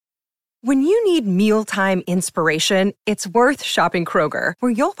When you need mealtime inspiration, it's worth shopping Kroger,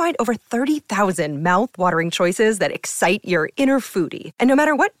 where you'll find over 30,000 mouth-watering choices that excite your inner foodie. And no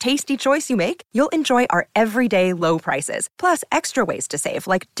matter what tasty choice you make, you'll enjoy our everyday low prices, plus extra ways to save,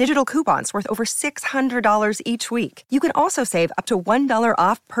 like digital coupons worth over $600 each week. You can also save up to $1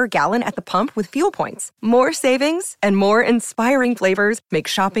 off per gallon at the pump with fuel points. More savings and more inspiring flavors make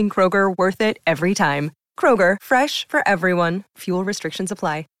shopping Kroger worth it every time. Kroger, fresh for everyone. Fuel restrictions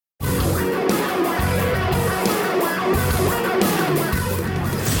apply.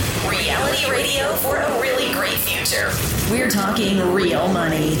 Radio for a really great future. We're talking real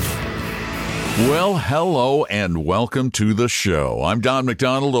money. Well, hello and welcome to the show. I'm Don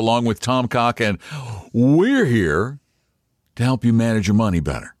McDonald along with Tom Cock, and we're here to help you manage your money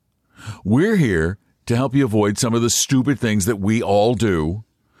better. We're here to help you avoid some of the stupid things that we all do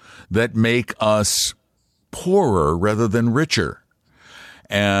that make us poorer rather than richer.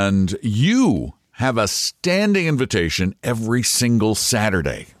 And you have a standing invitation every single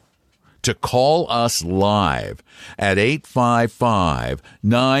Saturday to call us live at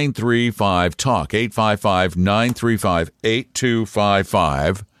 855-935-TALK,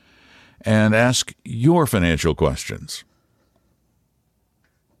 855-935-8255, and ask your financial questions.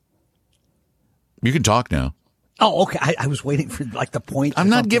 You can talk now. Oh, okay. I was waiting for the point. I'm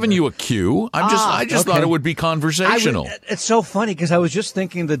not giving you a cue. I just thought it would be conversational. It's so funny because I was just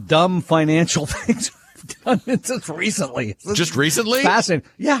thinking the dumb financial things I've done just recently. Just recently? Fascinating.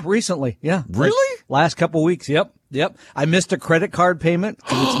 Yeah, recently. Yeah. Really? Last couple weeks. Yep. I missed a credit card payment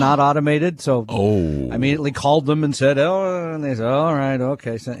because it's not automated. So I immediately called them and said, and they said, all right,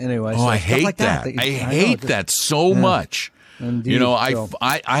 okay. So anyway. I hate that. I hate that so much. Indeed,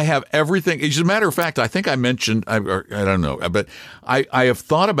 I have everything. As a matter of fact, I think I mentioned, I don't know, but I have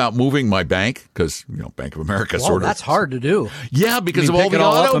thought about moving my bank because, Bank of America sort of. That's hard to do. Yeah, because of all the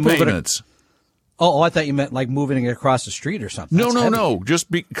auto payments. I thought you meant like moving it across the street or something. No. Just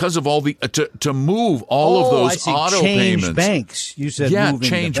because of all the to move all of those auto payments. Change banks. You said moving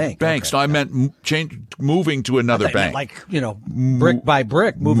change the bank. banks. Okay. No, I meant moving to another bank. Brick by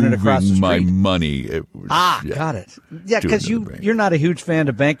brick, moving it across the street. My money. Got it. Yeah, because you're not a huge fan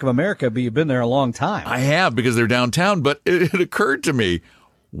of Bank of America, but you've been there a long time. I have because they're downtown. But it occurred to me,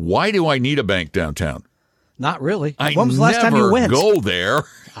 why do I need a bank downtown? Not really. When was the last time you went? Go there.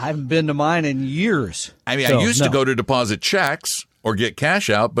 I haven't been to mine in years. I used to go to deposit checks or get cash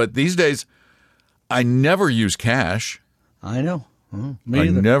out, but these days I never use cash. I know. I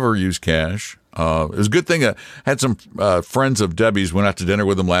never use cash. It was a good thing. I had some friends of Debbie's, went out to dinner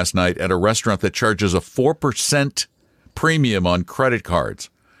with them last night at a restaurant that charges a 4% premium on credit cards.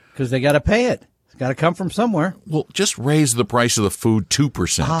 Because they got to pay it. It's got to come from somewhere. Well, just raise the price of the food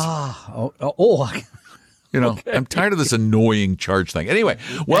 2%. Okay. I'm tired of this annoying charge thing. Anyway,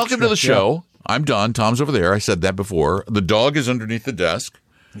 welcome to the show. I'm Don. Tom's over there. I said that before. The dog is underneath the desk.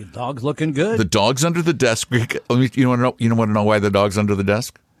 The dog's looking good. The dog's under the desk. You want to know why the dog's under the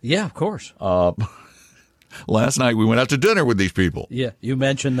desk? Yeah, of course. Last night we went out to dinner with these people. Yeah, you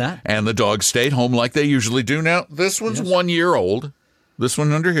mentioned that. And the dog stayed home like they usually do. Now, this one's 1 year old. This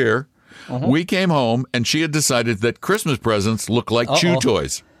one under here. Uh-huh. We came home, and she had decided that Christmas presents look like chew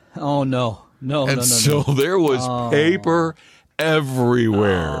toys. Oh, no. No. There was paper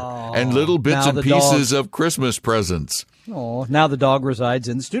everywhere and little bits and pieces of Christmas presents. Oh, now the dog resides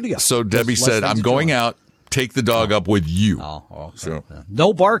in the studio. So Debbie said, I'm going out. Take the dog up with you. So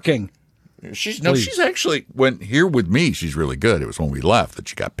no barking. She's actually went here with me. She's really good. It was when we left that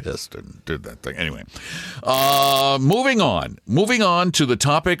she got pissed and did that thing. Anyway, moving on to the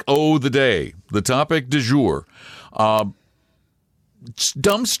topic of the day, the topic du jour.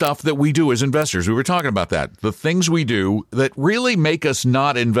 Dumb stuff that we do as investors. We were talking about that. The things we do that really make us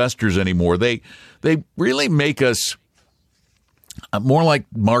not investors anymore. They really make us more like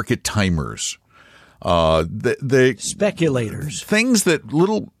market timers. They speculators. Things that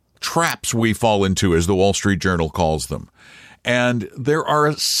little traps we fall into, as the Wall Street Journal calls them. And there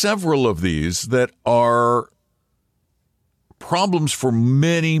are several of these that are problems for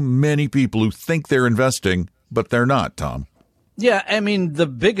many, many people who think they're investing, but they're not, Tom. Yeah, I mean, the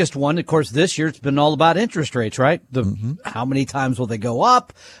biggest one, of course, this year, it's been all about interest rates, right? How many times will they go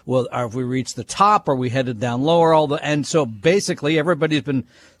up? Have we reached the top? Are we headed down lower? And so basically everybody's been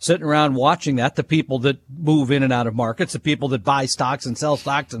sitting around watching that. The people that move in and out of markets, the people that buy stocks and sell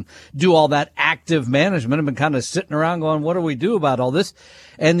stocks and do all that active management have been kind of sitting around going, what do we do about all this?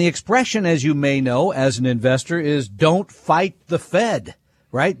 And the expression, as you may know, as an investor is don't fight the Fed,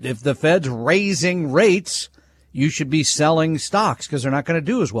 right? If the Fed's raising rates, you should be selling stocks because they're not going to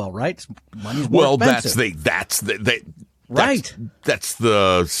do as well, right? Money's more expensive. Right. That's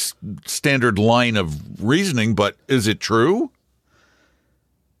the standard line of reasoning, but is it true?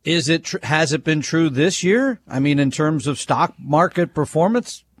 Has it been true this year? I mean, in terms of stock market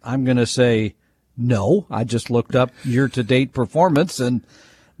performance, I'm going to say no. I just looked up year-to-date performance, and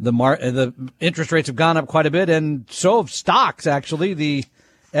the interest rates have gone up quite a bit, and so have stocks, actually. The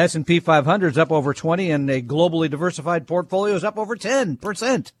S&P 500 is up over 20, and a globally diversified portfolio is up over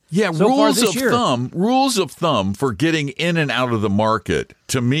 10%. Yeah, so far this year. Rules of thumb for getting in and out of the market,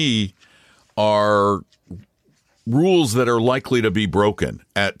 to me, are rules that are likely to be broken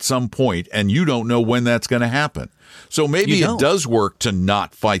at some point, and you don't know when that's going to happen. So maybe it does work to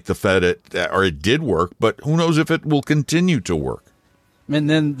not fight the Fed, or it did work, but who knows if it will continue to work. And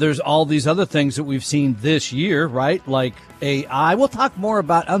then there's all these other things that we've seen this year, right? Like AI. We'll talk more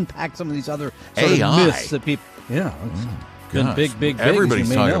about, unpack some of these other sort of myths that people, been big.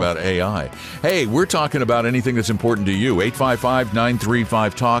 Everybody's talking about AI. Hey, we're talking about anything that's important to you.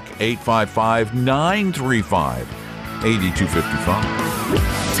 855-935-TALK,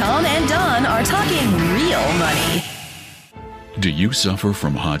 855-935-8255. Tom and Don are talking real money. Do you suffer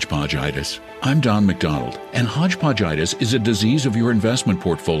from hodgepodgeitis? I'm Don McDonald, and hodgepodgeitis is a disease of your investment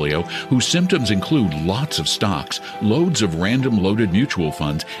portfolio whose symptoms include lots of stocks, loads of random loaded mutual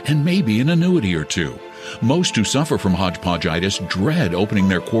funds, and maybe an annuity or two. Most who suffer from hodgepodgeitis dread opening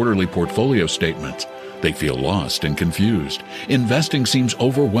their quarterly portfolio statements. They feel lost and confused. Investing seems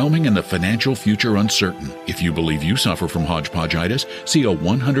overwhelming and the financial future uncertain. If you believe you suffer from hodgepodgeitis, see a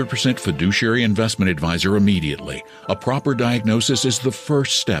 100% fiduciary investment advisor immediately. A proper diagnosis is the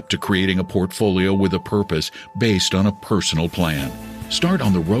first step to creating a portfolio with a purpose based on a personal plan. Start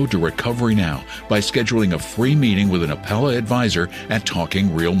on the road to recovery now by scheduling a free meeting with an Appella advisor at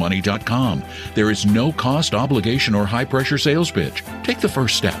TalkingRealMoney.com. There is no cost, obligation, or high-pressure sales pitch. Take the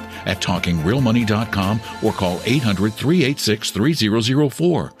first step at TalkingRealMoney.com or call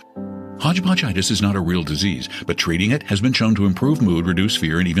 800-386-3004. Hodgepodgeitis is not a real disease, but treating it has been shown to improve mood, reduce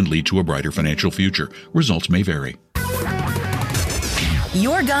fear, and even lead to a brighter financial future. Results may vary.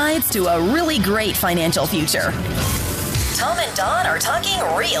 Your guides to a really great financial future. Tom and Don are talking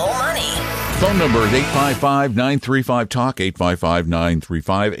real money. Phone number is 855-935-TALK,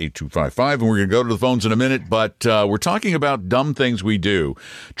 855-935-8255. And we're going to go to the phones in a minute, but we're talking about dumb things we do,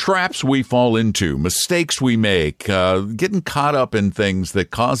 traps we fall into, mistakes we make, getting caught up in things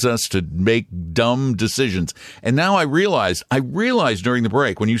that cause us to make dumb decisions. And now I realized during the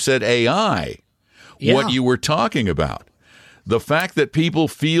break when you said AI, what you were talking about. The fact that people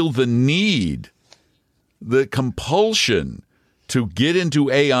feel the need, the compulsion to get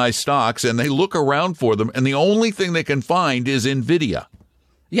into AI stocks, and they look around for them, and the only thing they can find is NVIDIA.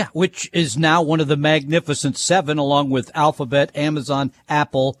 Yeah, which is now one of the Magnificent Seven, along with Alphabet, Amazon,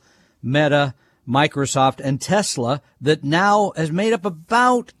 Apple, Meta, Microsoft, and Tesla, that now has made up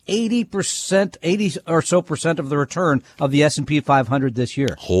about 80 or so percent of the return of the S&P 500 this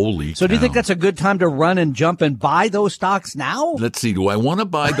year. Holy So cow. do you think that's a good time to run and jump and buy those stocks now? Let's see. Do I want to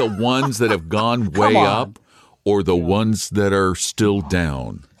buy the ones that have gone way up or the ones that are still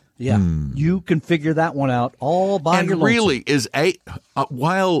down? Yeah, you can figure that one out all by your lonesome. And really,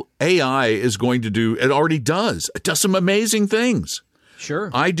 while AI is going to do, it already does. It does some amazing things.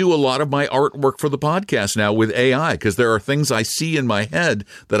 Sure. I do a lot of my artwork for the podcast now with AI because there are things I see in my head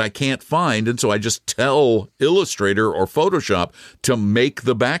that I can't find. And so I just tell Illustrator or Photoshop to make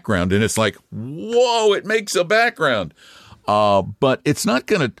the background. And it's like, whoa, it makes a background. But it's not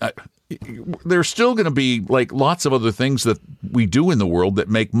going to there's still going to be like lots of other things that we do in the world that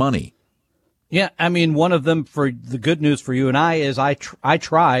make money. Yeah. I mean, one of them, for the good news for you and I, is I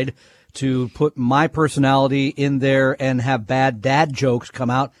tried to put my personality in there and have bad dad jokes come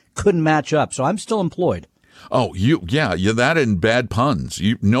out. Couldn't match up. So I'm still employed. Oh, you're that and bad puns.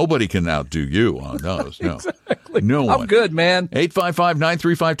 Nobody can outdo you on those. No. Exactly. No one. I'm good, man.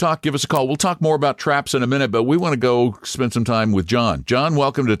 855-935-TALK. Give us a call. We'll talk more about traps in a minute, but we want to go spend some time with John. John,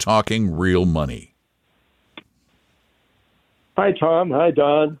 welcome to Talking Real Money. Hi, Tom. Hi,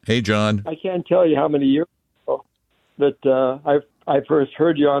 Don. Hey, John. I can't tell you how many years ago that I first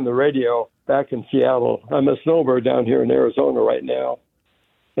heard you on the radio back in Seattle. I'm a snowbird down here in Arizona right now.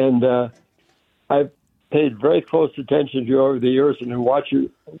 And I've paid very close attention to you over the years and watch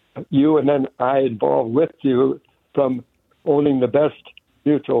you and then I involved with you from owning the best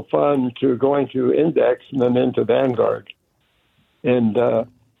mutual fund to going to index and then into Vanguard. And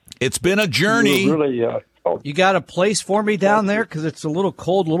it's been a journey. You got a place for me down there? Because it's a little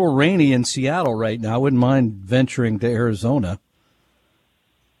cold, a little rainy in Seattle right now. I wouldn't mind venturing to Arizona.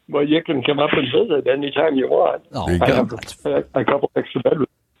 Well, you can come up and visit anytime you want. Oh, there you I go. have a couple extra bedrooms.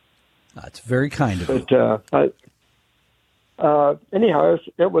 That's very kind of you. But anyhow,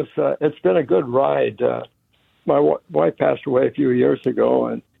 it's been a good ride. My wife passed away a few years ago,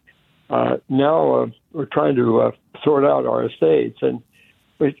 and now we're trying to sort out our estates, and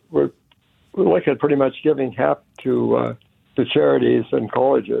we're looking at pretty much giving half to charities and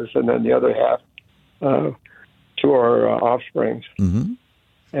colleges, and then the other half to our offsprings. Mm-hmm.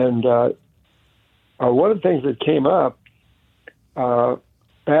 And one of the things that came up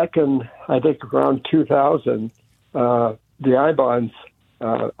back in, I think, around 2000, the I-bonds,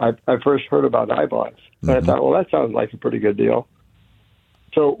 I first heard I-bonds. Mm-hmm. And I thought, well, that sounds like a pretty good deal.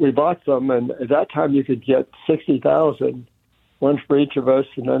 So we bought some, and at that time you could get $60,000, one for each of us,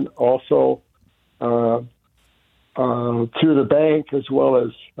 and then also through the bank as well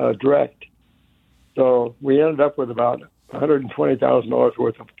as direct. So we ended up with about $120,000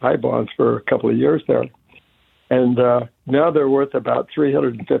 worth of I-bonds for a couple of years there. And now they're worth about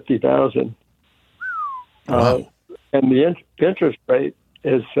 $350,000. Wow. And the interest rate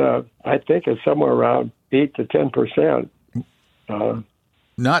is, I think, is somewhere around 8 to 10%.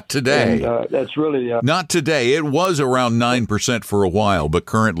 Not today. And, that's really not today. It was around 9% for a while, but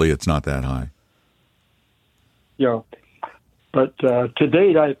currently it's not that high. Yeah. But to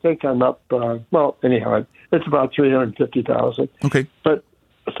date, I think I'm up. Well, anyhow, it's about $350,000. Okay. But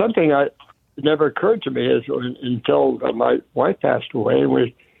something I never occurred to me is until my wife passed away, and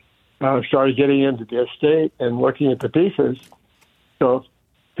we started getting into the estate and looking at the pieces. So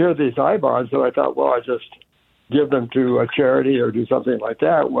here are these I-bonds, and I thought, well, I just give them to a charity or do something like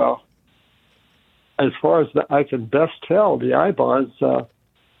that. Well, as far as I can best tell, the I-bonds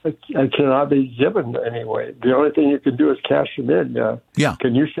cannot be given anyway. The only thing you can do is cash them in. Yeah.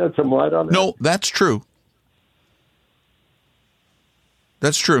 Can you shed some light on that? No, that's true.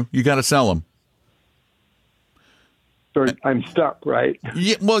 That's true. You got to sell them. So I'm stuck, right?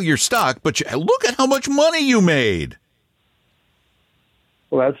 Yeah, well, you're stuck, but look at how much money you made.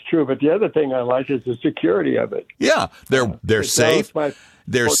 Well, that's true. But the other thing I like is the security of it. Yeah, they're safe.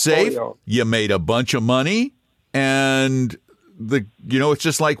 They're safe. portfolio. You made a bunch of money, and it's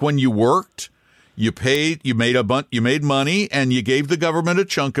just like when you worked, you made money, and you gave the government a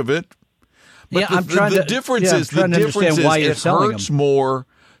chunk of it. But the difference is it hurts more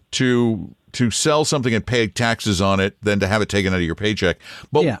to sell something and pay taxes on it than to have it taken out of your paycheck.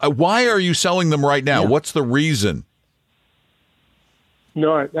 But why are you selling them right now? Yeah. What's the reason?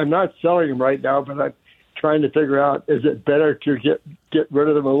 No, I'm not selling them right now, but I'm trying to figure out, is it better to get rid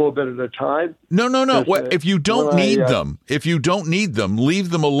of them a little bit at a time? No. If you don't need them,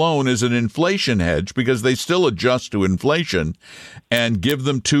 leave them alone as an inflation hedge, because they still adjust to inflation, and give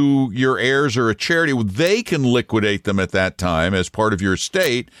them to your heirs or a charity. They can liquidate them at that time as part of your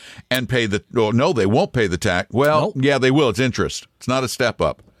estate and pay no, they won't pay the tax. Well, nope. Yeah, they will. It's interest. It's not a step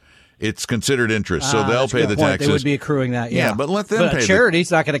up. It's considered interest, so they'll pay the taxes. They would be accruing that, yeah. But let them pay. The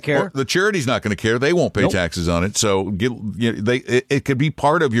charity's not going to care. The charity's not going to care. They won't pay taxes on it. So it could be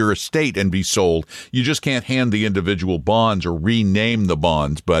part of your estate and be sold. You just can't hand the individual bonds or rename the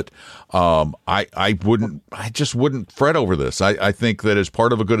bonds. But I just wouldn't fret over this. I think that as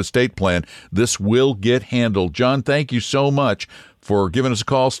part of a good estate plan, this will get handled. John, thank you so much for giving us a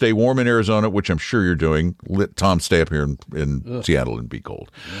call. Stay warm in Arizona, which I'm sure you're doing. Let Tom stay up here in Seattle and be cold.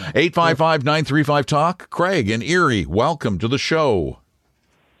 855-935-TALK. Craig in Erie, welcome to the show.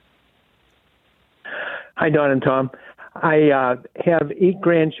 Hi, Don and Tom. I have 8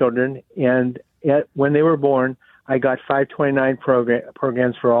 grandchildren, and when they were born, I got 529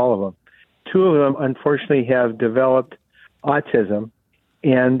 programs for all of them. 2 of them, unfortunately, have developed autism,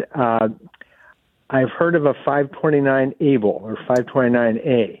 and I've heard of a 529 ABLE or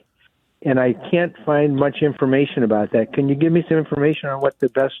 529A, and I can't find much information about that. Can you give me some information on what the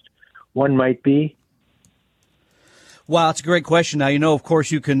best one might be? Well, it's a great question. Now, of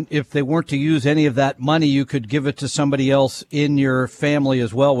course, you can, if they weren't to use any of that money, you could give it to somebody else in your family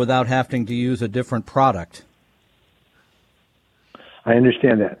as well without having to use a different product. I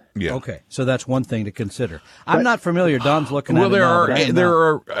understand that. Yeah. Okay, so that's one thing to consider. I'm not familiar. Don's looking at it now. There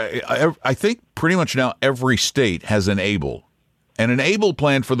are. I think pretty much now every state has an ABLE, and an ABLE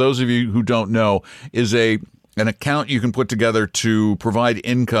plan, for those of you who don't know, is an account you can put together to provide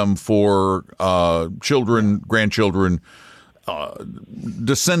income for children, grandchildren,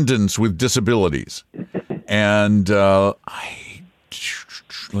 descendants with disabilities, and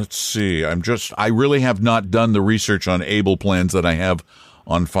let's see. I really have not done the research on ABLE plans that I have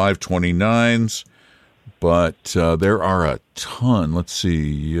on 529s, but there are a ton. Let's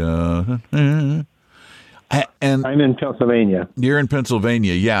see. And I'm in Pennsylvania. You're in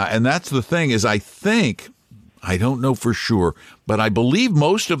Pennsylvania, yeah. And that's the thing is, I don't know for sure, but I believe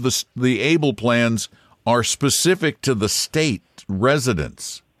most of the ABLE plans are specific to the state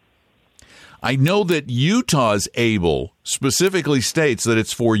residents. I know that Utah's ABLE specifically states that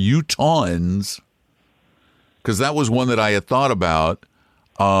it's for Utahns, because that was one that I had thought about.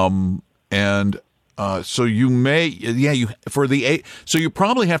 So you may, so you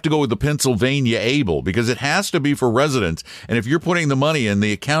probably have to go with the Pennsylvania ABLE, because it has to be for residents. And if you're putting the money in,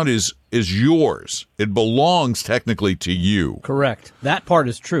 the account is yours. It belongs technically to you. Correct. That part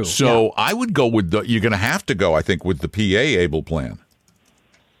is true. So I would go with you're going to have to go, I think, with the PA ABLE plan.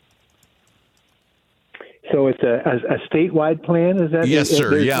 So it's a statewide plan, is that? Yes,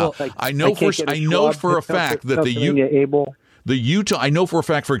 sir. Yeah, well, like, I know for a fact that the Utah. I know for a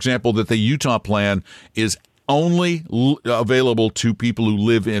fact, for example, that the Utah plan is only available to people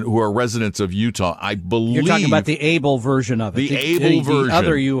who are residents of Utah. I believe you're talking about the ABLE version of it. The ABLE version.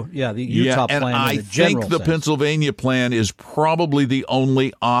 The Utah plan. And I think the Pennsylvania plan is probably the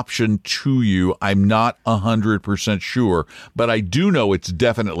only option to you. I'm not 100% sure, but I do know it's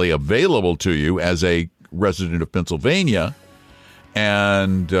definitely available to you as a resident of Pennsylvania.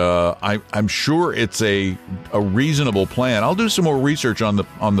 And I'm sure it's a reasonable plan. I'll do some more research on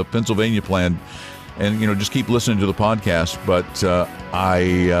the Pennsylvania plan, and just keep listening to the podcast. But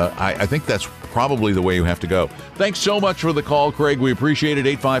I think that's probably the way you have to go. Thanks so much for the call, Craig. We appreciate it.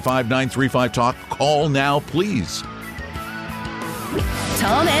 855-935-TALK. Call now, please.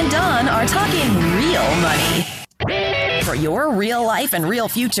 Tom and Don are talking real money. For your real life and real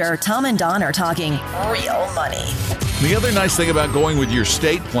future, Tom and Don are talking real money. The other nice thing about going with your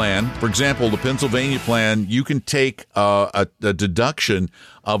state plan, for example, the Pennsylvania plan, you can take a deduction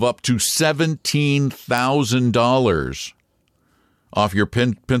of up to $17,000 off your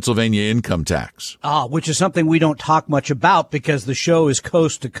Pennsylvania income tax. Which is something we don't talk much about because the show is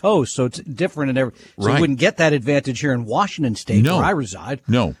coast to coast, so it's different so right. You wouldn't get that advantage here in Washington State where I reside.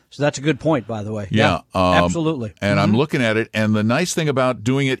 No. So that's a good point, by the way. Yeah, absolutely. And I'm looking at it, and the nice thing about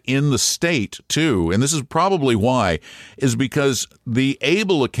doing it in the state, too, and this is probably why, is because the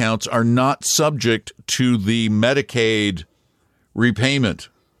ABLE accounts are not subject to the Medicaid repayment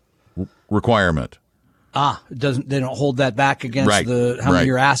requirement. They don't hold that back against how many of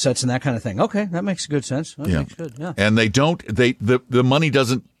your assets and that kind of thing. Okay, that makes good sense. That makes good. Yeah. And the money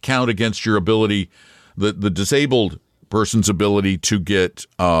doesn't count against your ability, the disabled person's ability to get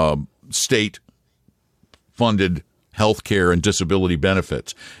state funded health care and disability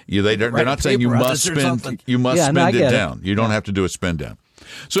benefits. They're not saying you must spend it down. You don't have to do a spend down.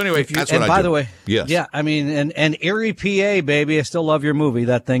 So anyway, that's what I do. And by the way, yes. Yeah, I mean, and Erie, PA, baby, I still love your movie,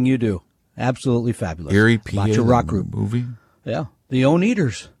 That Thing You Do. Absolutely fabulous. Erie, PA, your rock group movie? Yeah. The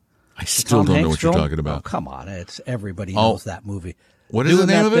Oneaters. I still don't know what you're talking about. Oh, come on. Everybody knows that movie. What is the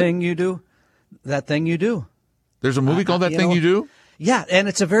name of it? That Thing You Do. That Thing You Do. There's a movie called That Thing You Do? Yeah, and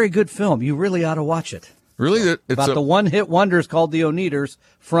it's a very good film. You really ought to watch it. Really? About the one-hit wonders called The Oneaters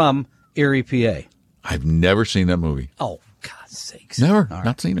from Erie, PA. I've never seen that movie. Oh, God's sakes. Never.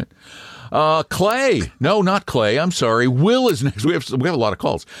 Not seen it. Clay. No, not Clay. I'm sorry. Will is next. We have a lot of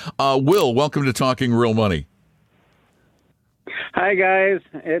calls. Will, welcome to Talking Real Money. Hi, guys.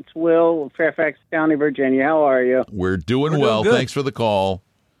 It's Will, Fairfax County, Virginia. How are you? We're doing well. Thanks for the call.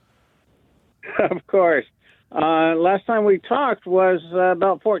 Of course. Last time we talked was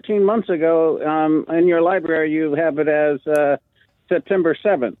about 14 months ago. In your library, you have it as September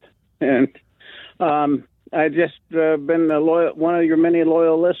 7th. And I just been one of your many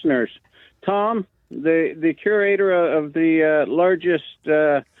loyal listeners. Tom, the curator of the largest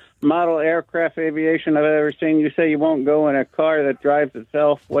model aircraft aviation I've ever seen, you say you won't go in a car that drives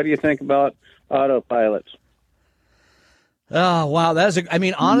itself. What do you think about autopilots? Oh, wow.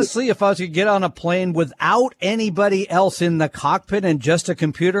 Honestly, if I was to get on a plane without anybody else in the cockpit and just a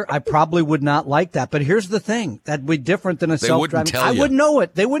computer, I probably would not like that. But here's the thing. That'd be different than a self-driving. I wouldn't know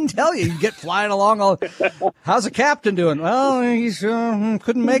it. They wouldn't tell you. You get flying along. How's the captain doing? Well, he's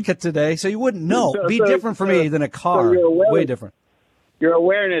couldn't make it today. So you wouldn't know. Be different for me than a car. Way different. Your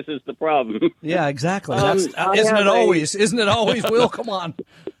awareness is the problem. Yeah, exactly. Isn't it always? Isn't it always, Will? Come on.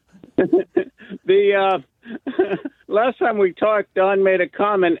 Last time we talked, Don made a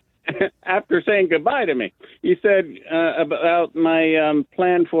comment after saying goodbye to me. He said about my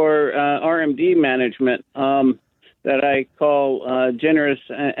plan for RMD management that I call generous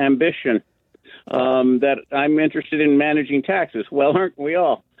ambition, that I'm interested in managing taxes. Well, aren't we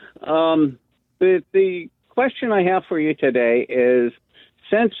all? The question I have for you today is,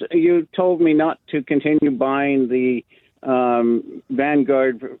 since you told me not to continue buying the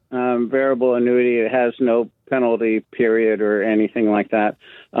Vanguard variable annuity, it has no penalty period or anything like that.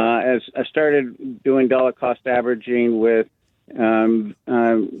 As I started doing dollar cost averaging with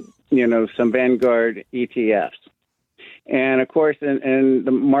some Vanguard ETFs. And of course, in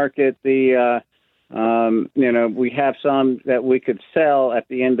the market, we have some that we could sell at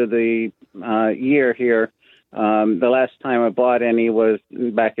the end of the year here. The last time I bought any was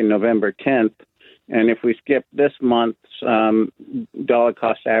back in November 10th. And if we skip this month's dollar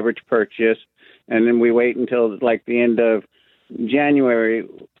cost average purchase, and then we wait until like the end of January,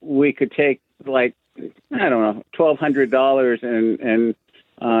 we could take $1,200 in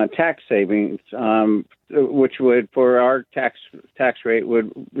tax savings, which would, for our tax rate,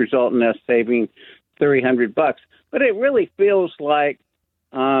 would result in us saving $300. But it really feels like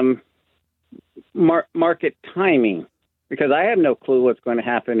market timing, because I have no clue what's going to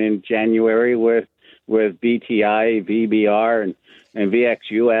happen in January with BTI, VBR, and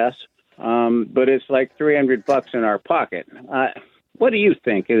VXUS. But it's like $300 in our pocket. What do you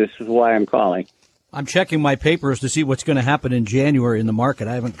think? This is why I'm calling. I'm checking my papers to see what's going to happen in January in the market.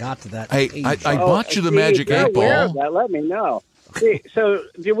 I haven't got to that. Hey, I bought you the magic 8 ball. Let me know. See, so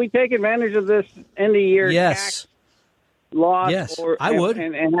did we take advantage of this end of year tax loss? Yes, I would.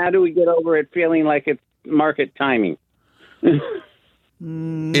 And how do we get over it feeling like it's market timing? It's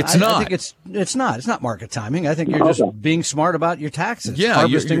not. I think it's not. It's not market timing. I think you're just being smart about your taxes. Yeah,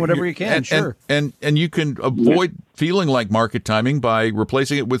 harvesting whatever you can. And you can avoid feeling like market timing by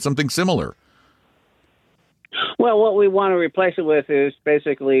replacing it with something similar. Well, what we want to replace it with is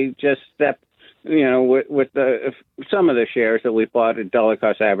basically just with some of the shares that we bought at dollar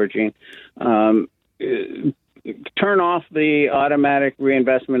cost averaging. Turn off the automatic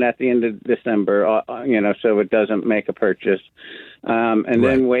reinvestment at the end of December, so it doesn't make a purchase. And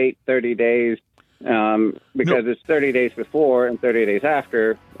then wait 30 days because it's 30 days before and 30 days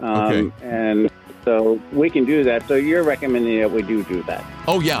after. And so we can do that. So you're recommending that we do that.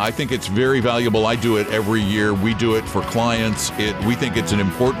 Oh, yeah. I think it's very valuable. I do it every year. We do it for clients. We think it's an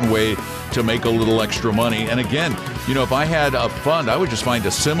important way to make a little extra money. And again, if I had a fund, I would just find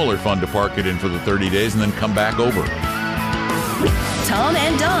a similar fund to park it in for the 30 days and then come back over. Tom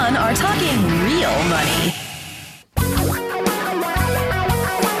and Don are talking real money.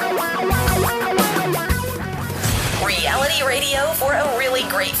 Reality radio for a really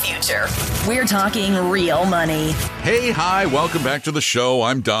great future. We're talking real money. Hey, hi, welcome back to the show.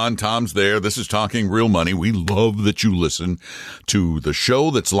 I'm Don. Tom's there. This is Talking Real Money. We love that you listen to the show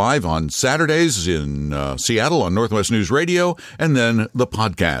that's live on Saturdays in Seattle on Northwest News Radio, and then the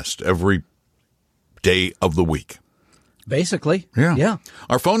podcast every day of the week. Basically. Yeah.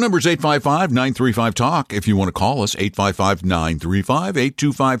 Our phone number is 855-935-TALK. If you want to call us,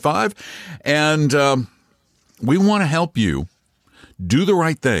 855-935-8255. And we want to help you do the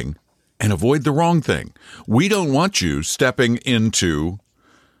right thing and avoid the wrong thing. We don't want you stepping into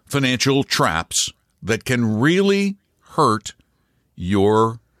financial traps that can really hurt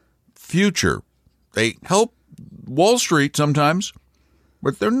your future. They help Wall Street sometimes,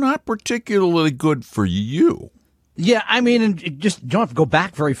 but they're not particularly good for you. Yeah, I mean, and you don't have to go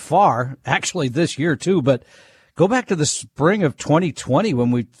back very far, actually this year too, but go back to the spring of 2020 when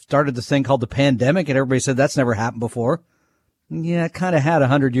we started this thing called the pandemic and everybody said that's never happened before. Yeah, it kind of had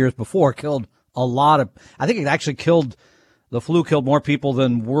 100 years before, killed a lot of, I think it actually the flu killed more people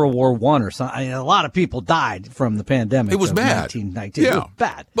than World War I or something. I mean, a lot of people died from the pandemic. It was bad. 1919. Yeah. It was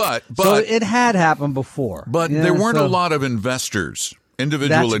bad. But so it had happened before. But there weren't a lot of investors,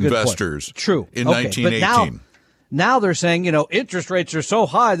 individual investors. True. In 1918. But now they're saying, interest rates are so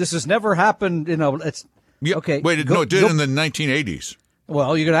high, this has never happened, it's, okay. Wait, it did in the 1980s.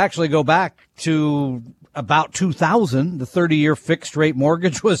 Well, you can actually go back to about 2000. The 30-year fixed rate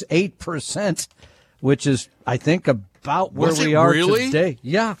mortgage was 8%, which is, I think, about where we are today.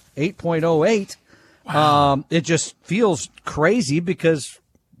 Yeah, 8.08. Wow. It just feels crazy because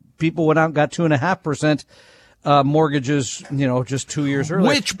people went out and got 2.5% mortgages, just 2 years earlier.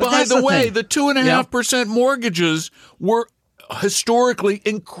 Which, by the way, the 2.5% mortgages were historically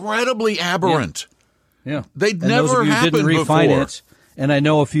incredibly aberrant. Yeah. They'd never happened before. And I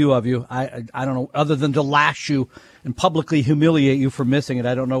know a few of you, I don't know, other than to lash you and publicly humiliate you for missing it,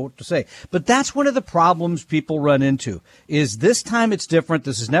 I don't know what to say. But that's one of the problems people run into, is this time it's different.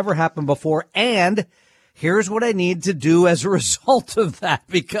 This has never happened before. And here's what I need to do as a result of that,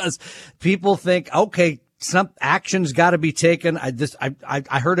 because people think, okay, some action's got to be taken.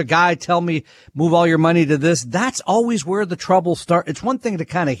 I heard a guy tell me, move all your money to this. That's always where the trouble starts. It's one thing to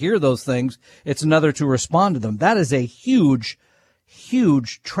kind of hear those things. It's another to respond to them. That is a huge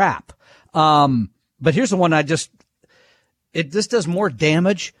trap. But here's the one this does more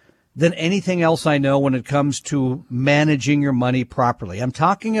damage than anything else I know when it comes to managing your money properly. I'm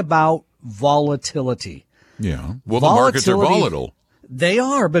talking about volatility. Yeah. Well, the markets are volatile. They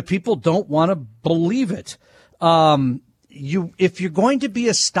are, but people don't want to believe it. If you're going to be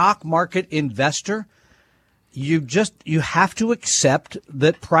a stock market investor, you have to accept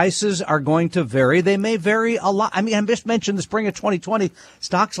that prices are going to vary. They may vary a lot. I mean, I just mentioned the spring of 2020,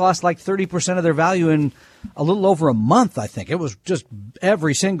 stocks lost like 30% of their value in a little over a month, I think. It was just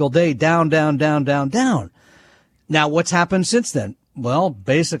every single day down, down, down, down, down. Now, what's happened since then? Well,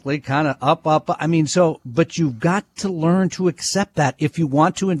 basically kind of up. I mean, but you've got to learn to accept that if you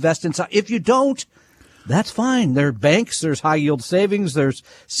want to invest in stock. If you don't, that's fine. There are banks, there's high yield savings, there's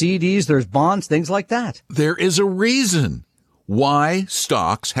CDs, there's bonds, things like that. There is a reason why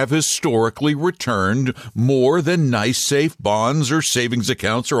stocks have historically returned more than nice, safe bonds or savings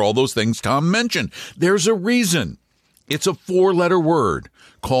accounts or all those things Tom mentioned. There's a reason. It's a 4-letter word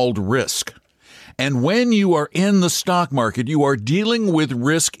called risk. And when you are in the stock market, you are dealing with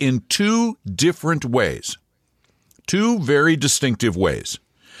risk in 2 different ways, 2 very distinctive ways.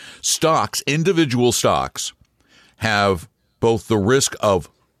 Stocks, individual stocks, have both the risk of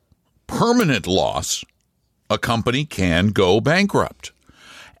permanent loss, a company can go bankrupt,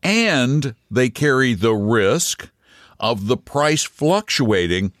 and they carry the risk of the price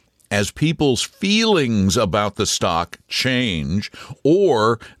fluctuating as people's feelings about the stock change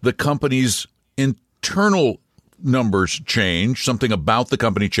or the company's internal numbers change, something about the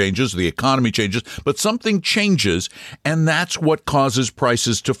company changes, the economy changes, but something changes, and that's what causes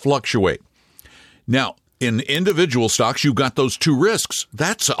prices to fluctuate. Now, in individual stocks, you've got those 2 risks.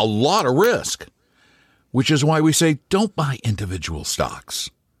 That's a lot of risk, which is why we say don't buy individual stocks.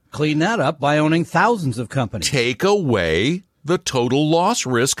 Clean that up by owning thousands of companies. Take away the total loss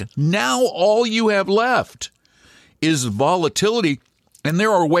risk. Now all you have left is volatility, and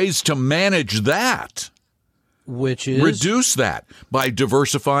there are ways to manage that. Which is? Reduce that by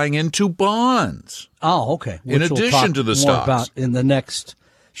diversifying into bonds. Oh, okay. In addition to the stocks. About in the next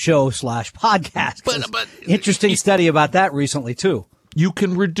show/podcast. But interesting study about that recently, too. You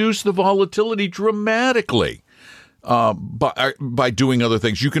can reduce the volatility dramatically by doing other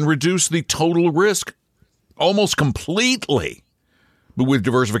things. You can reduce the total risk almost completely with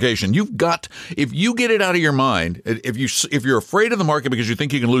diversification. If you get it out of your mind, if you're afraid of the market because you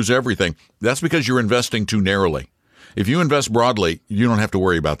think you can lose everything, that's because you're investing too narrowly. If you invest broadly, you don't have to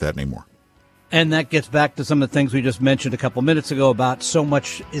worry about that anymore. And that gets back to some of the things we just mentioned a couple minutes ago about so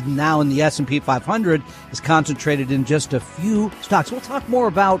much now in the S&P 500 is concentrated in just a few stocks. We'll talk more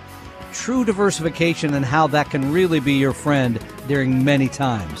about true diversification and how that can really be your friend during many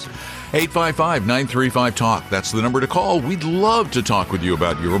times. 855-935-TALK. That's the number to call. We'd love to talk with you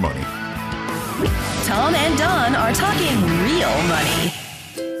about your money. Tom and Don are talking real money.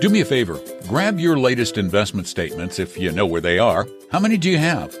 Do me a favor. Grab your latest investment statements if you know where they are. How many do you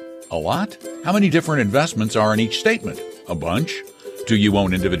have? A lot? How many different investments are in each statement? A bunch? Do you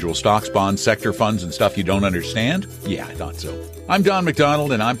own individual stocks, bonds, sector funds, and stuff you don't understand? Yeah, I thought so. I'm Don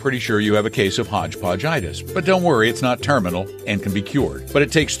McDonald, and I'm pretty sure you have a case of hodgepodgeitis. But don't worry, it's not terminal and can be cured. But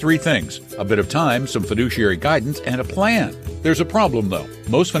it takes 3 things: a bit of time, some fiduciary guidance, and a plan. There's a problem, though.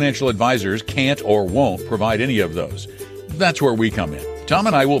 Most financial advisors can't or won't provide any of those. That's where we come in. Tom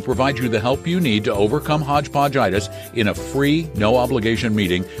and I will provide you the help you need to overcome hodgepodgeitis in a free, no-obligation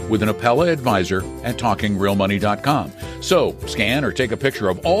meeting with an Appella advisor at TalkingRealMoney.com. So, scan or take a picture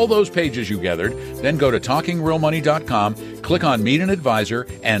of all those pages you gathered, then go to TalkingRealMoney.com, click on Meet an Advisor,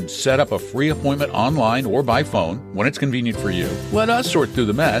 and set up a free appointment online or by phone when it's convenient for you. Let us sort through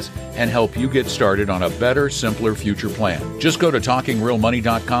the mess and help you get started on a better, simpler future plan. Just go to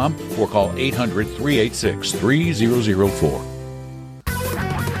TalkingRealMoney.com or call 800-386-3004.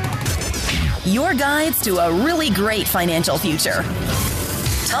 Your guides to a really great financial future.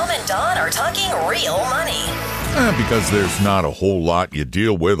 Tom and Don are talking real money. Because there's not a whole lot you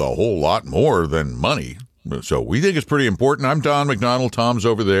deal with a whole lot more than money. So we think it's pretty important. I'm Don McDonald. Tom's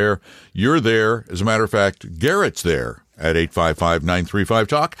over there. You're there. As a matter of fact, Garrett's there at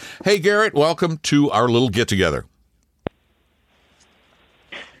 855-935-TALK. Hey, Garrett, welcome to our little get-together.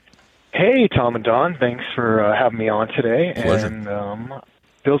 Hey, Tom and Don. Thanks for having me on today. Pleasure. And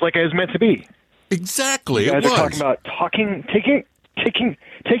feels like it was meant to be. Exactly, you guys are talking about taking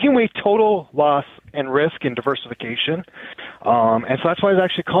away total loss and risk and diversification. And so that's why I was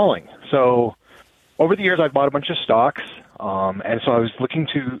actually calling. So over the years, I've bought a bunch of stocks. And so I was looking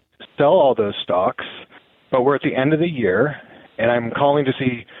to sell all those stocks, but we're at the end of the year, and I'm calling to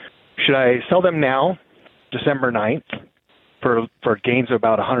see, should I sell them now, December 9th, for gains of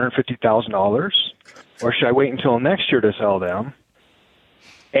about $150,000, or should I wait until next year to sell them?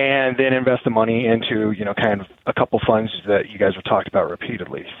 and then invest the money into, kind of a couple funds that you guys have talked about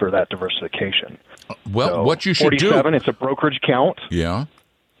repeatedly for that diversification. Well, So, what you should do... 47, it's a brokerage account. Yeah.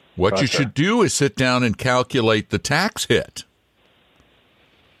 What you should do is sit down and calculate the tax hit.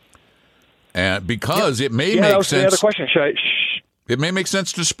 And because it may make that was sense... the other question. It may make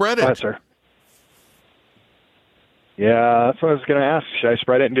sense to spread it. Go ahead, sir. Yeah, that's what I was going to ask. Should I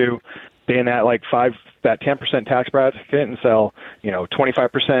spread it into paying that 10% tax bracket and sell,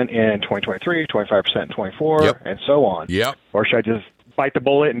 25% in 2023, 25% in 24, and so on? Yep. Or should I just bite the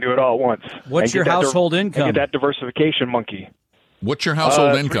bullet and do it all at once? What's your household income? And get that diversification monkey. What's your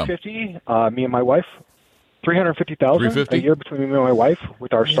household income? $350,000, me and my wife. $350,000 a year between me and my wife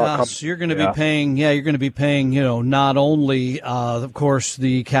with our stock company. So you're going to be paying, you're going to be paying, not only, of course,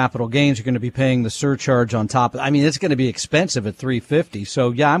 the capital gains, you're going to be paying the surcharge on top. I mean, it's going to be expensive at $350,000.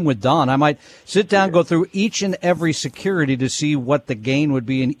 So I'm with Don. I might sit down, go through each and every security to see what the gain would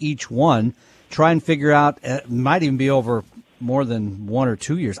be in each one, try and figure out, it might even be over more than 1 or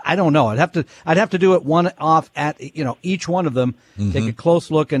 2 years. I don't know. I'd have to do it one off at, each one of them, take a close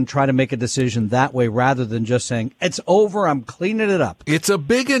look and try to make a decision that way rather than just saying, it's over, I'm cleaning it up. It's a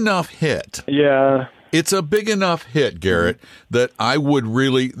big enough hit. Yeah. It's a big enough hit, Garrett, that I would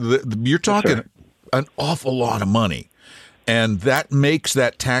really, you're talking an awful lot of money. And that makes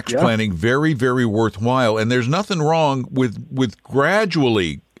that tax planning very, very worthwhile. And there's nothing wrong with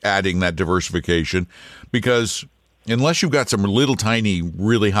gradually adding that diversification, because unless you've got some little tiny,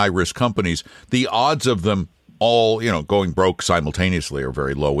 really high-risk companies, the odds of them all, going broke simultaneously are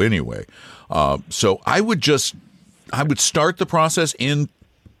very low anyway. So I would start the process in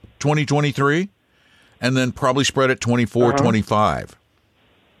 2023 and then probably spread it 24, 25.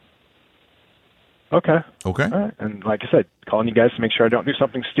 Okay. Okay. All right. And like I said, calling you guys to make sure I don't do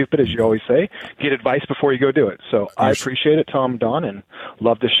something stupid, as you always say. Get advice before you go do it. So I appreciate it, Tom and Don, and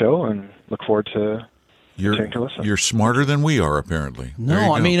love the show and look forward to You're smarter than we are, apparently.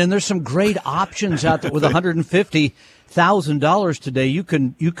 No, I mean, and there's some great options out there with $150,000 today. You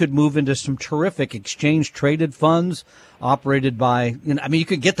could move into some terrific exchange traded funds operated by, you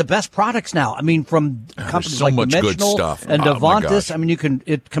could get the best products now. I mean, from companies so like much good Dimensional stuff. and Oh, my Devontis. gosh. I mean,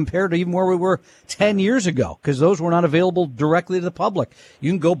 it compared to even where we were 10 years ago, because those were not available directly to the public.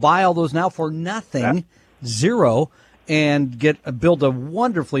 You can go buy all those now for nothing, zero. And build a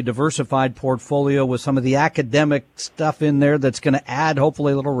wonderfully diversified portfolio with some of the academic stuff in there that's going to add,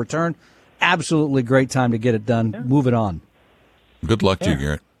 hopefully, a little return. Absolutely great time to get it done. Yeah. Move it on. Good luck to you,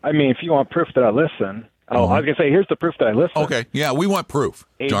 Garrett. I mean, if you want proof that I listen. I was going to say, here's the proof that I listen. Okay. Yeah, we want proof.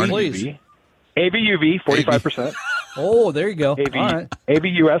 ABUV, 45%. Oh, there you go. All right.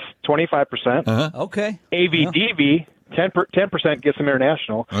 ABUS, 25%. Okay. AVDV, 10% gets them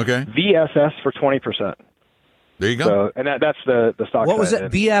international. Okay. VSS for 20%. There you go. So, and that's the stock. What was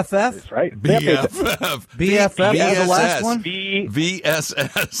it? BFF? Right. BFF. BFF was the last one?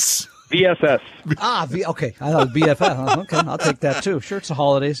 VSS. VSS. Okay. I thought BFF. Okay, I'll take that too. Sure, it's the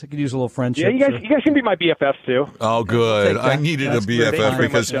holidays. I could use a little friendship. Yeah, you guys can be my BFFs too. Oh, good. I needed a BFF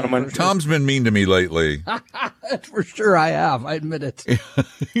because Tom's been mean to me lately. For sure I have. I admit it.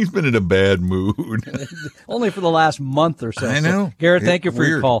 He's been in a bad mood. Only for the last month or so. I know. So, Garrett, thank you for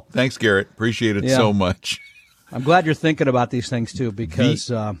your call. Thanks, Garrett. Appreciate it so much. I'm glad you're thinking about these things, too, because...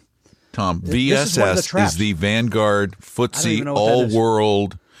 Tom, VSS is the Vanguard FTSE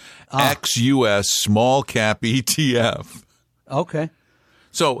All-World ex-US Small Cap ETF. Okay.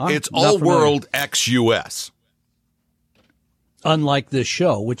 So it's All-World ex-US. Unlike this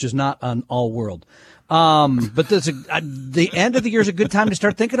show, which is not an All-World. But the end of the year is a good time to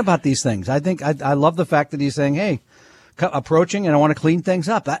start thinking about these things. I think I love the fact that he's saying, hey, approaching, and I want to clean things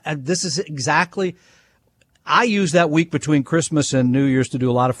up. This is exactly... I use that week between Christmas and New Year's to do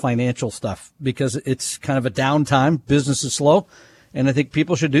a lot of financial stuff because it's kind of a downtime. Business is slow, and I think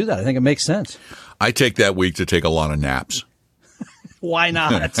people should do that. I think it makes sense. I take that week to take a lot of naps. Why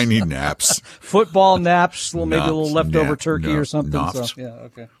not? I need naps. Football naps, maybe a little leftover turkey or something. Naps. So, yeah,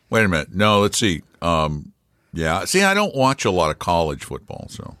 okay. Wait a minute. No, let's see. See, I don't watch a lot of college football,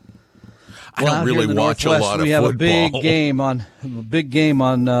 so. I don't really watch a lot of football. We have a big game on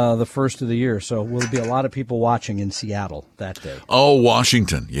the first of the year, so will be a lot of people watching in Seattle that day. Oh,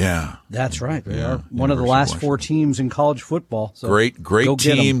 Washington, yeah, that's right. They are one of the last four teams in college football. So great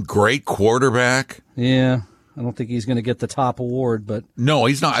team, great quarterback. Yeah, I don't think he's going to get the top award, but no,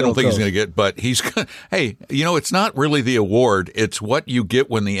 he's not. I don't think he's goes. going to get, but he's going to. Hey, it's not really the award. It's what you get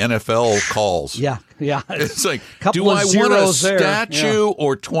when the NFL calls. Yeah. It's like, Couple do of I want a zeros there. statue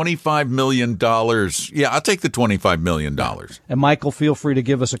or $25 million? Yeah, I'll take the $25 million. And Michael, feel free to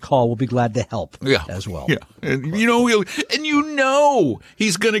give us a call. We'll be glad to help as well. Yeah. And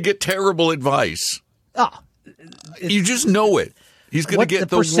he's going to get terrible advice. You just know it. He's going to get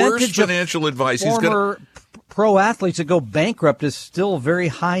the worst financial advice. He's going to. Pro athletes that go bankrupt is still a very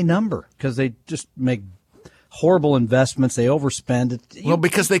high number because they just make horrible investments. They overspend. Well,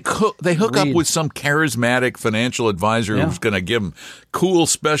 because they hook up with some charismatic financial advisor who's going to give them cool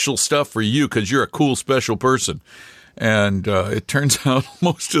special stuff for you because you're a cool special person. And it turns out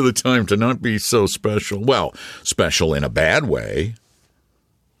most of the time to not be so special. Well, special in a bad way.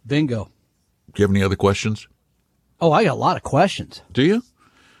 Bingo. Do you have any other questions? Oh, I got a lot of questions. Do you?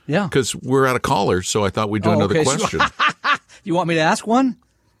 Yeah. Because we're out of callers, so I thought we'd do another question. You want me to ask one?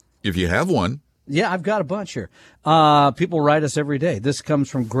 If you have one. Yeah, I've got a bunch here. People write us every day. This comes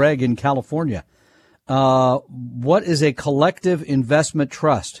from Greg in California. What is a collective investment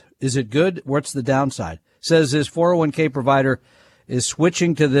trust? Is it good? What's the downside? Says his 401k provider is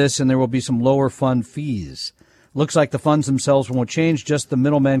switching to this, and there will be some lower fund fees. Looks like the funds themselves won't change. Just the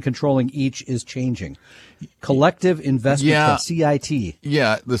middleman controlling each is changing. Collective investment trust, CIT.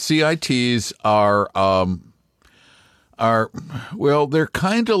 Yeah, the CITs are they're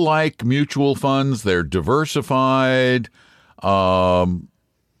kind of like mutual funds. They're diversified, but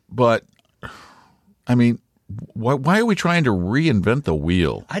I mean, why are we trying to reinvent the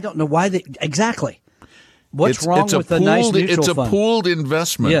wheel? I don't know why exactly. What's wrong with the nice mutual fund? It's a pooled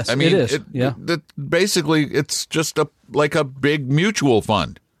investment. Yes, I mean, it is. Basically, it's just like a big mutual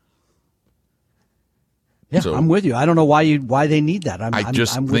fund. Yeah, so, I'm with you. I don't know why they need that. I'm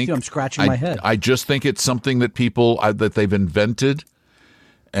with you. I'm scratching my head. I just think it's something that people that they've invented,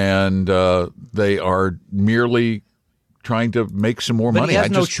 and they are merely trying to make some more money. But he has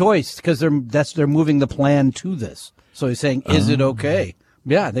no choice because they're moving the plan to this. So he's saying, is it okay?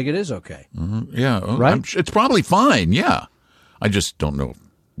 Yeah, I think it is okay. Mm-hmm. Yeah, right. It's probably fine. Yeah, I just don't know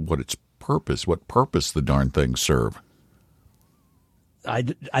what purpose the darn things serve. I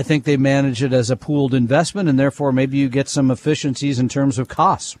think they manage it as a pooled investment, and therefore maybe you get some efficiencies in terms of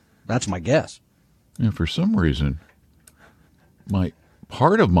costs. That's my guess. Yeah, for some reason,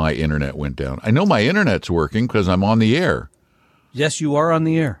 part of my internet went down. I know my internet's working because I'm on the air. Yes, you are on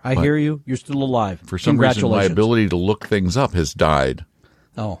the air. I hear you. You're still alive. For some reason, my ability to look things up has died.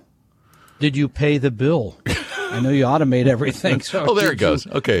 Oh. Did you pay the bill? I know you automate everything. So there it goes.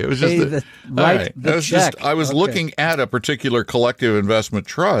 Okay. It was just I was looking at a particular collective investment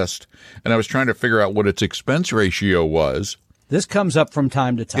trust, and I was trying to figure out what its expense ratio was. This comes up from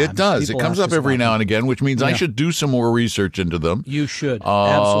time to time. It does. It comes up every now and again, which means I should do some more research into them. You should.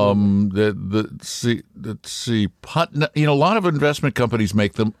 Absolutely. Let's see. Putnam, a lot of investment companies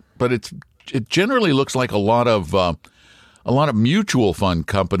make them, but it generally looks like a lot of mutual fund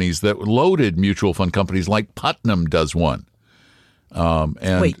companies loaded mutual fund companies like Putnam does one.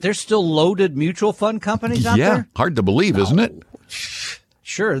 And wait, there's still loaded mutual fund companies out there? Yeah, hard to believe, isn't it?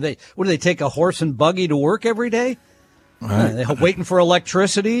 Sure. Do they take a horse and buggy to work every day? Right. They waiting for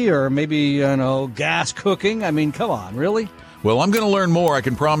electricity or maybe, gas cooking? I mean, come on, really? Well, I'm going to learn more. I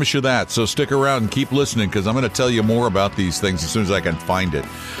can promise you that. So stick around and keep listening because I'm going to tell you more about these things as soon as I can find it.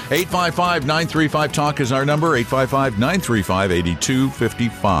 855-935-TALK is our number,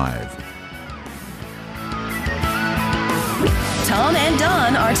 855-935-8255. Tom and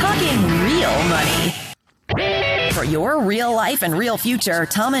Don are talking real money. For your real life and real future,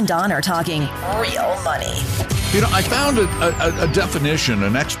 Tom and Don are talking real money. I found a definition,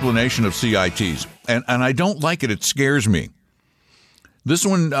 an explanation of CITs, and I don't like it. It scares me. This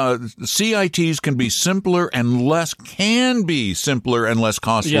one, CITs can be simpler and less costly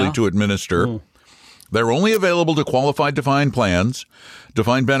to administer. They're only available to qualified defined plans,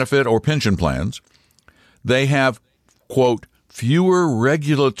 defined benefit, or pension plans. They have, quote, fewer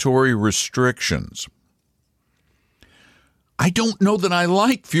regulatory restrictions. I don't know that I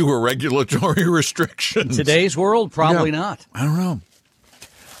like fewer regulatory restrictions. In today's world, probably not. I don't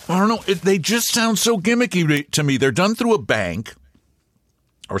know. They just sound so gimmicky to me. They're done through a bank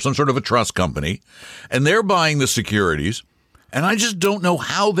or some sort of a trust company, and they're buying the securities. And I just don't know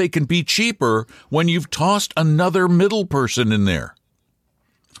how they can be cheaper when you've tossed another middle person in there.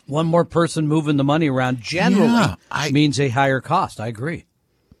 One more person moving the money around generally means a higher cost. I agree.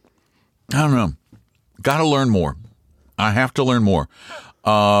 I don't know. Got to learn more. I have to learn more.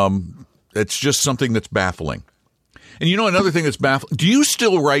 It's just something that's baffling. And another thing that's baffling. Do you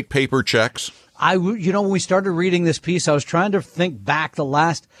still write paper checks? When we started reading this piece, I was trying to think back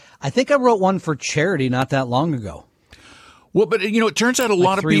I think I wrote one for charity not that long ago. Well, but it turns out a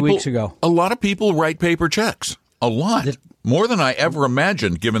lot of 3 weeks ago. A lot of people write paper checks. A lot. More than I ever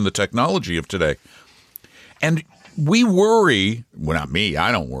imagined, given the technology of today. And we worry, well, not me,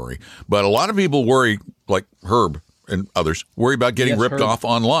 I don't worry, but a lot of people worry, like Herb and others, worry about getting ripped off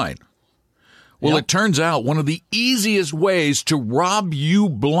online. Well, It turns out one of the easiest ways to rob you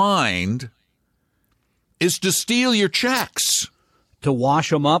blind is to steal your checks. To wash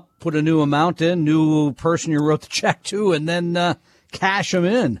them up, put a new amount in, new person you wrote the check to, and then cash them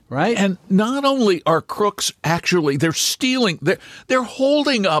in, right? And not only are crooks they're stealing, they're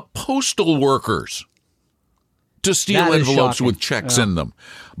holding up postal workers to steal envelopes with checks in them.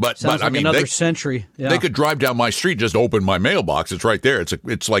 But I mean, another they, century. Yeah. They could drive down my street, just open my mailbox. It's right there.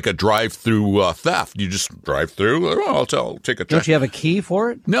 It's like a drive-through theft. You just drive through. Oh, I'll take a check. Don't you have a key for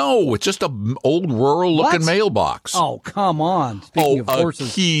it? No, it's just an old rural-looking mailbox. Oh, come on. Speaking of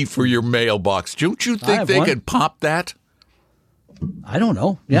horses. A key for your mailbox. Don't you think they could pop that? I don't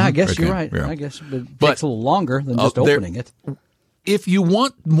know. Yeah, I guess you're right. Yeah. I guess it takes a little longer than just opening it. If you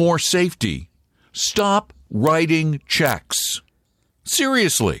want more safety, stop writing checks.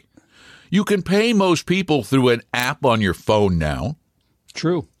 Seriously. You can pay most people through an app on your phone now.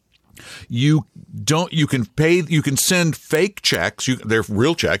 True. You can send fake checks. They're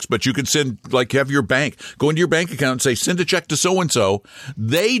real checks, but you can send, have your bank, go into your bank account and say, send a check to so-and-so.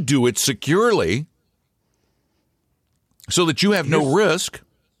 They do it securely so that you have no risk.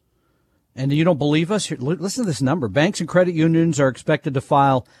 And you don't believe us? Listen to this number. Banks and credit unions are expected to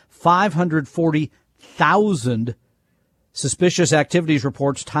file 540,000 suspicious activities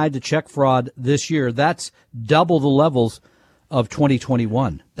reports tied to check fraud this year. That's double the levels of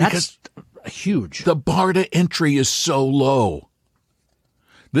 2021. That's huge. The bar to entry is so low.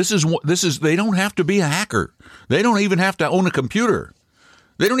 This is they don't have to be a hacker. They don't even have to own a computer.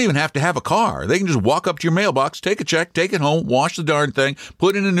 They don't even have to have a car. They can just walk up to your mailbox, take a check, take it home, wash the darn thing,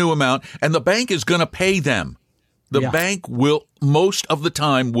 put in a new amount, and the bank is going to pay them. The bank will, most of the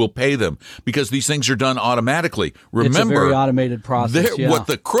time, will pay them because these things are done automatically. Remember, it's a very automated process. What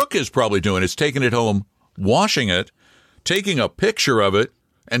the crook is probably doing is taking it home, washing it, taking a picture of it,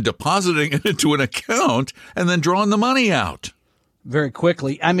 and depositing it into an account, and then drawing the money out. Very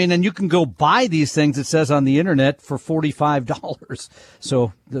quickly. I mean, and you can go buy these things, it says on the internet, for $45.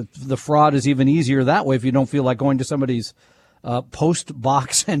 So the fraud is even easier that way if you don't feel like going to somebody's post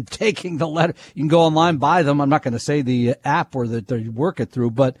box and taking the letter. You can go online, buy them. I'm not going to say the app or that they work it through,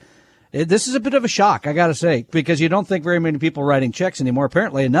 but this is a bit of a shock, I got to say, because you don't think very many people writing checks anymore.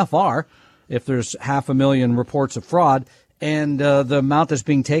 Apparently enough are, if there's 500,000 reports of fraud, and the amount that's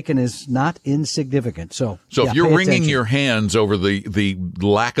being taken is not insignificant. So if you're wringing your hands over the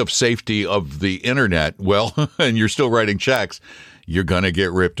lack of safety of the internet, well, and you're still writing checks, you're going to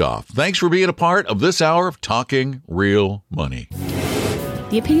get ripped off. Thanks for being a part of this hour of Talking Real Money.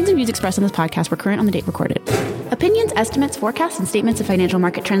 The opinions and views expressed on this podcast were current on the date recorded. Opinions, estimates, forecasts, and statements of financial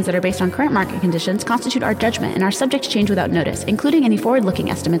market trends that are based on current market conditions constitute our judgment and are subject to change without notice, including any forward-looking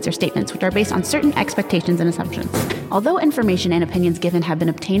estimates or statements which are based on certain expectations and assumptions. Although information and opinions given have been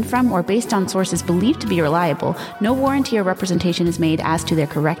obtained from or based on sources believed to be reliable, no warranty or representation is made as to their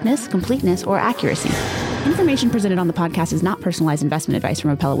correctness, completeness, or accuracy. Information presented on the podcast is not personalized investment advice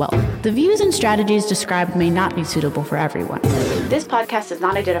from Apella Wealth. The views and strategies described may not be suitable for everyone. This podcast does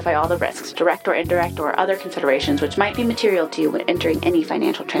not identify all the risks, direct or indirect, or other considerations which might be material to you when entering any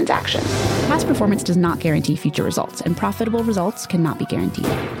financial transaction. Past performance does not guarantee future results, and profitable results cannot be guaranteed.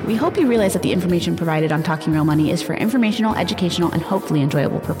 We hope you realize that the information provided on Talking Real Money is for informational, educational, and hopefully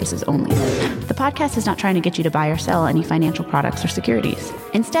enjoyable purposes only. The podcast is not trying to get you to buy or sell any financial products or securities.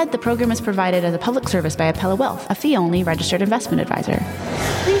 Instead, the program is provided as a public service by Apella Wealth, a fee-only registered investment advisor.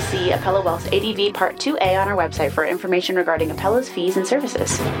 Please see Apella Wealth's ADV Part 2A on our website for information regarding Apella's fees and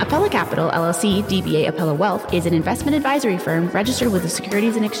services. Apella Capital, LLC, DBA Apella Wealth, is an investment advisory firm registered with the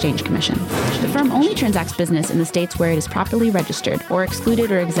Securities and Exchange Commission. The firm only transacts business in the states where it is properly registered or excluded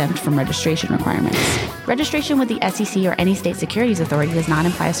or exempt from registration requirements. Registration with the SEC or any state securities authority does not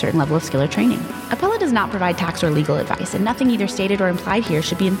imply a certain level of skill or training. Apella does not provide tax or legal advice, and nothing either stated or implied here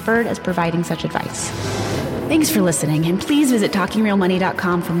should be inferred as providing such advice. Thanks for listening, and please visit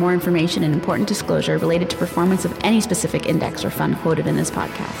TalkingRealMoney.com for more information and important disclosure related to performance of any specific index or fund quoted in this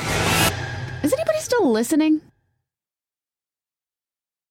podcast. Is anybody still listening?